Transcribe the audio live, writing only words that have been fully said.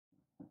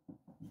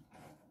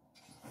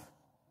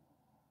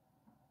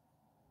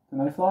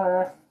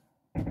TheNiteFlyer.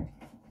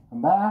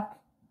 I'm back.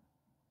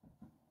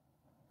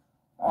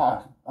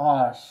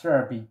 Oh,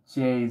 sure be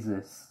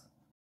Jesus.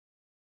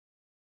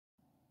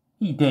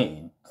 He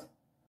didn't.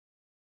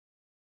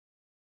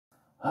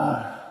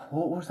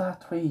 What was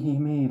that tweet he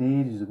made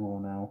ages ago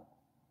now?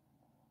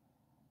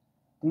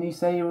 Didn't he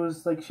say it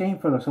was like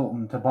shameful or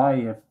something to buy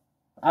a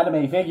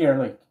anime figure?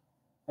 Like,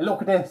 hey,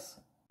 look at this.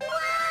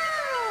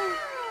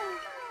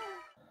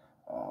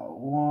 Oh,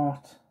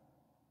 what?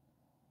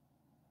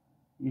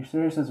 You're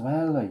serious as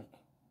well, like?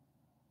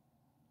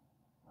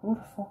 Who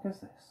the fuck is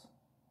this?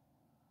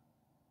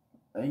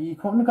 You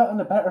couldn't have gotten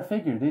a better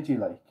figure, did you,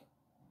 like?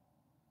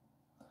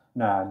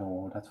 Nah,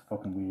 no, that's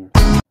fucking weird.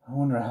 I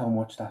wonder how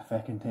much that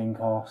fucking thing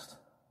cost.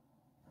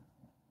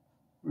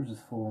 Where's his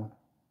phone?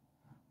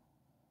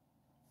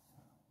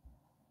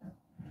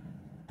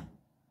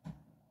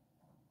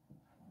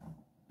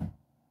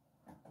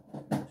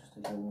 Just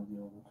take out one of the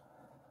others.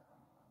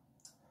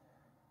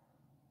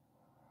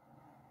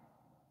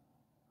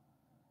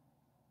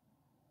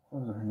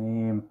 What was her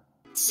name?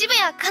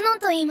 Shibuya Kanon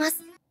と言いま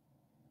す。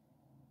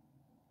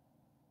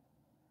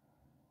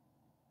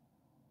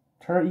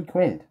 30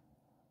 quid.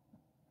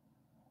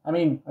 I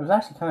mean, I was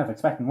actually kind of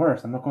expecting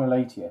worse, I'm not going to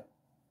lie to you.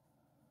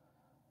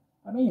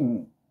 I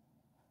mean,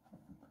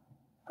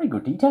 pretty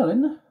good detail,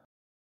 isn't it?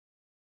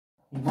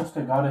 You must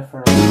have got it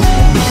for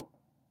a...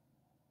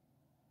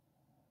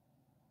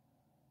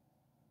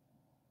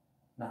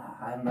 Nah,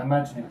 I'm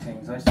imagining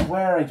things. I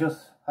swear I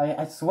just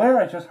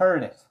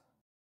heard it.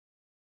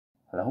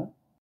 Hello?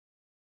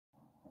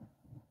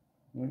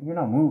 You're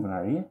not moving,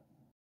 are you?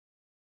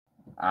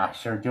 Ah,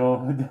 sure,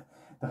 Joe.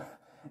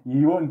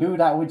 You wouldn't do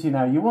that, would you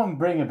now? You wouldn't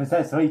bring a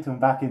possessed item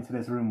back into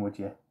this room, would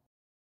you?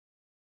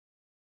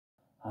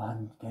 Oh,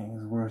 I'm getting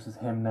as worse as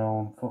him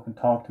now. I'm fucking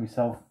talking to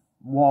myself,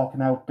 walking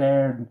out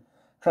there and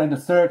trying to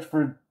search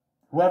for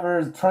whoever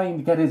is trying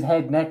to get his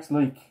head next,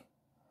 like...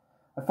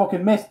 I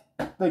fucking missed,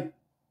 like,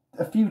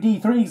 a few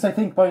D3s, I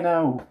think, by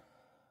now.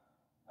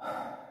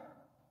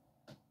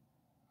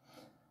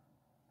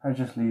 I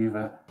just leave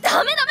it.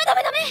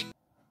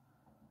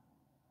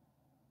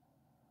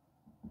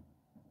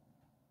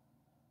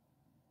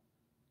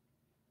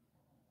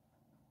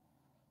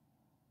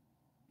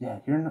 Yeah,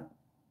 you're not...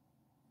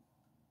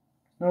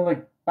 No,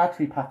 like,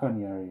 battery pack on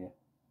you, are you?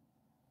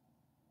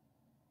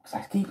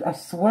 Because I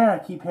swear I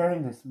keep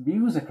hearing this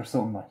music or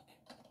something, like.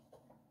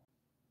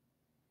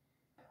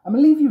 I'm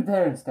gonna leave you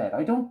there instead.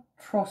 I don't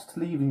trust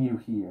leaving you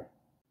here.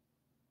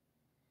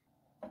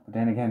 But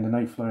then again, the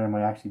TheNiteFlyer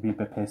might actually be a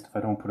bit pissed if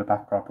I don't put it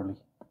back properly.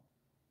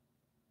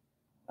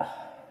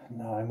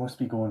 No, I must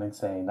be going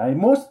insane. I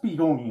must be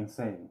going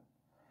insane.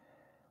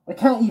 I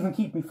can't even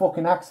keep me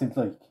fucking accent,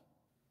 like.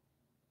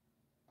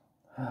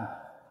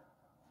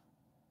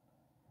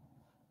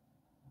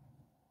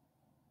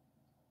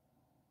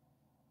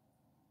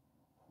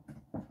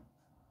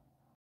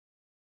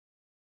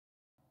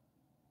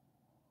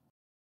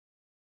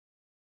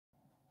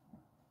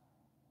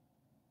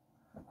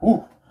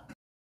 Ooh.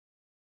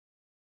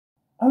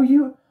 Oh,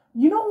 you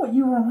know what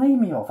you remind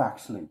me of,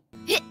 actually?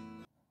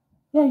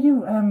 Yeah,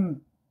 you,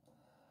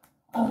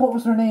 oh, what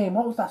was her name?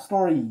 What was that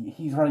story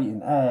he's writing?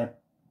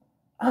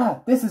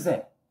 This is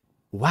it.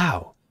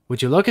 Wow,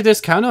 would you look at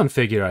this Kanon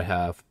figure I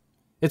have?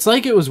 It's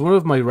like it was one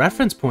of my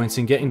reference points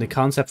in getting the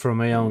concept for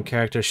my own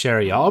character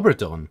Sherry Aubrey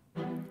done.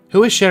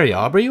 Who is Sherry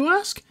Aubrey, you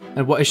ask?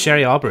 And what is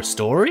Sherry Aubrey's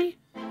story?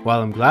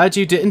 Well, I'm glad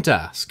you didn't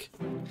ask.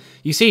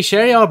 You see,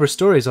 Sherry Aubrey's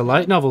story is a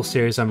light novel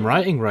series I'm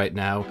writing right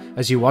now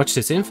as you watch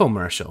this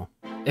infomercial.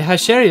 It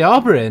has Sherry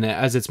Aubrey in it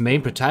as its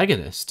main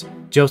protagonist,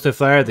 Joseph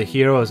Flair the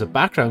hero as a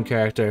background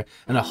character,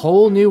 and a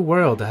whole new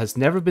world that has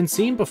never been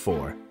seen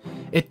before.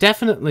 It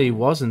definitely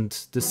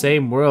wasn't the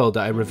same world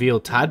that I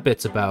revealed tad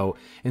bits about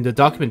in the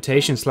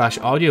documentation /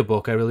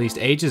 audiobook I released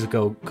ages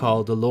ago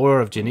called The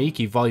Lore of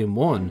Janiki Volume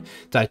 1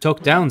 that I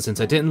took down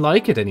since I didn't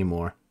like it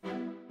anymore.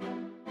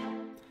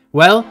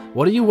 Well,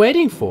 what are you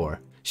waiting for?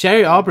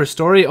 Sherry Aubrey's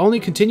story only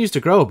continues to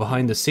grow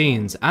behind the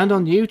scenes and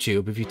on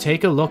YouTube if you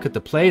take a look at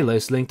the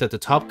playlist linked at the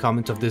top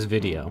comment of this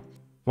video.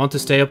 Want to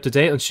stay up to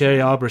date on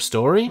Sherry Aubrey's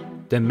story?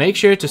 Then make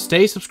sure to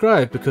stay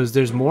subscribed because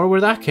there's more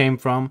where that came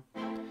from.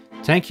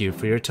 Thank you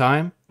for your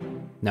time.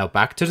 Now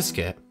back to the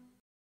skit.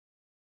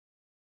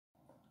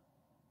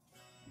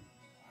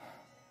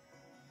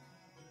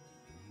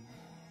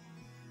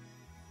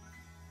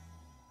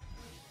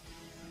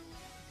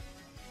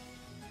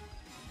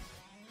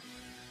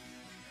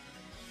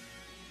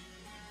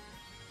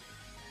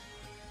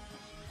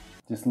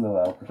 Just a little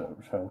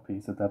outro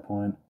piece at that point.